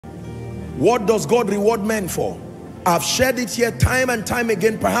What does God reward men for? I've shared it here time and time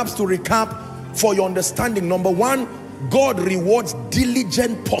again, perhaps to recap for your understanding. Number one, God rewards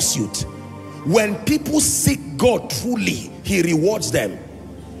diligent pursuit. When people seek God truly, he rewards them.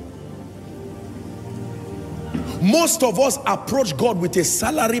 Most of us approach God with a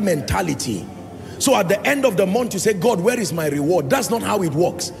salary mentality. So at the end of the month, you say, God, where is my reward? That's not how it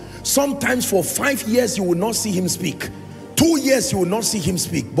works. Sometimes for 5 years, you will not see him speak. 2 years, you will not see him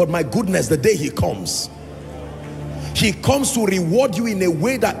speak. But my goodness, the day he comes to reward you in a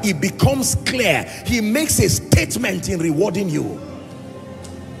way that it becomes clear. He makes a statement in rewarding you.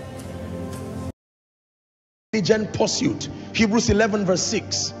 Diligent pursuit. Hebrews 11 verse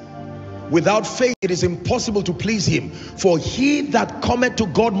 6. Without faith it is impossible to please him. For he that cometh to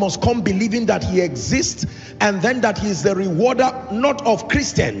God must come believing that he exists, and then that he is the rewarder, not of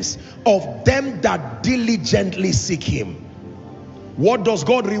Christians, of them that diligently seek him. What does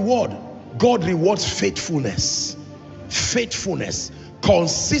God reward? God rewards faithfulness. Faithfulness.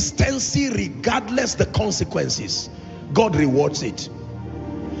 Consistency regardless the consequences. God rewards it.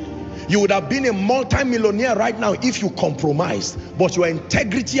 You would have been a multi-millionaire right now if you compromised, but your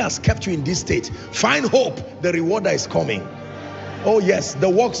integrity has kept you in this state. Find hope, the rewarder is coming. Oh yes, the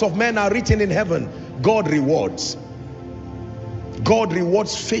works of men are written in heaven. God rewards. God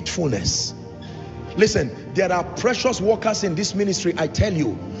rewards faithfulness. Listen, there are precious workers in this ministry, I tell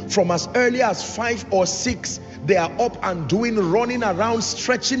you, from as early as 5 or 6, they are up and doing, running around,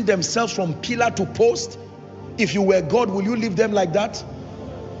 stretching themselves from pillar to post. If you were God, will you leave them like that?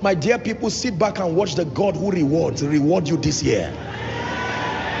 My dear people, sit back and watch the God who rewards reward you this year.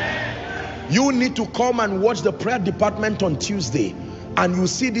 You need to come and watch the prayer department on Tuesday, and you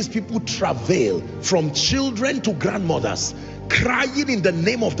see these people travail, from children to grandmothers, crying in the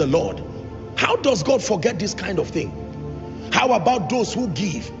name of the Lord. How does God forget this kind of thing? How about those who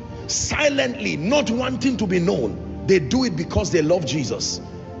give silently, not wanting to be known? They do it because they love Jesus.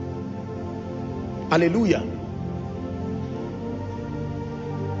 Hallelujah.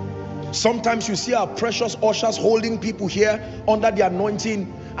 Sometimes you see our precious ushers holding people here under the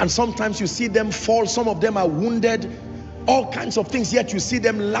anointing, and sometimes you see them fall. Some of them are wounded, all kinds of things, yet you see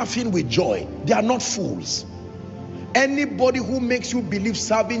them laughing with joy. They are not fools. Anybody who makes you believe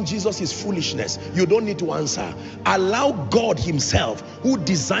serving Jesus is foolishness, you don't need to answer. Allow God himself, who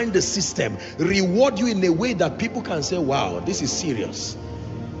designed the system, reward you in a way that people can say, wow, this is serious.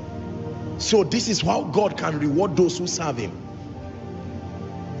 So this is how God can reward those who serve him.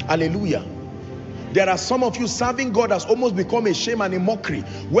 Hallelujah. There are some of you, serving God has almost become a shame and a mockery.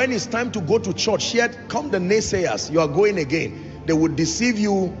 When it's time to go to church, here come the naysayers. You are going again. They would deceive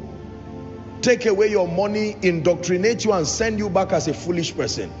you, take away your money, indoctrinate you, and send you back as a foolish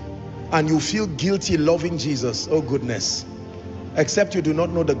person. And you feel guilty loving Jesus. Oh goodness. Except you do not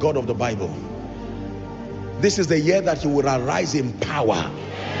know the God of the Bible. This is the year that he will arise in power,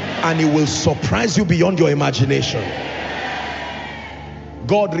 and he will surprise you beyond your imagination.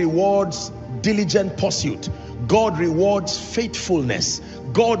 God rewards diligent pursuit. God rewards faithfulness.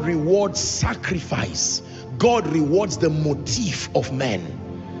 God rewards sacrifice. God rewards the motive of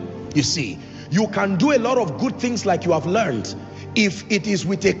men. You see, you can do a lot of good things like you have learned. If it is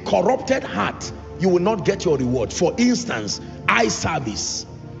with a corrupted heart, you will not get your reward. For instance, eye service.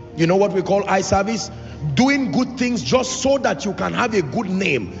 You know what we call eye service? Doing good things just so that you can have a good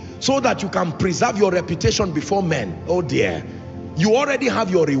name, so that you can preserve your reputation before men. Oh dear. You already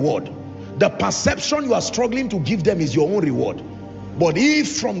have your reward. The perception you are struggling to give them is your own reward. But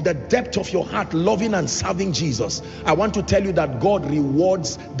if from the depth of your heart, loving and serving Jesus, I want to tell you that God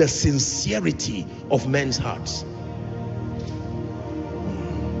rewards the sincerity of men's hearts.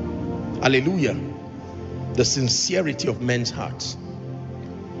 Hallelujah. The sincerity of men's hearts.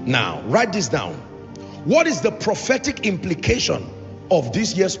 Now, write this down. What is the prophetic implication of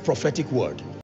this year's prophetic word?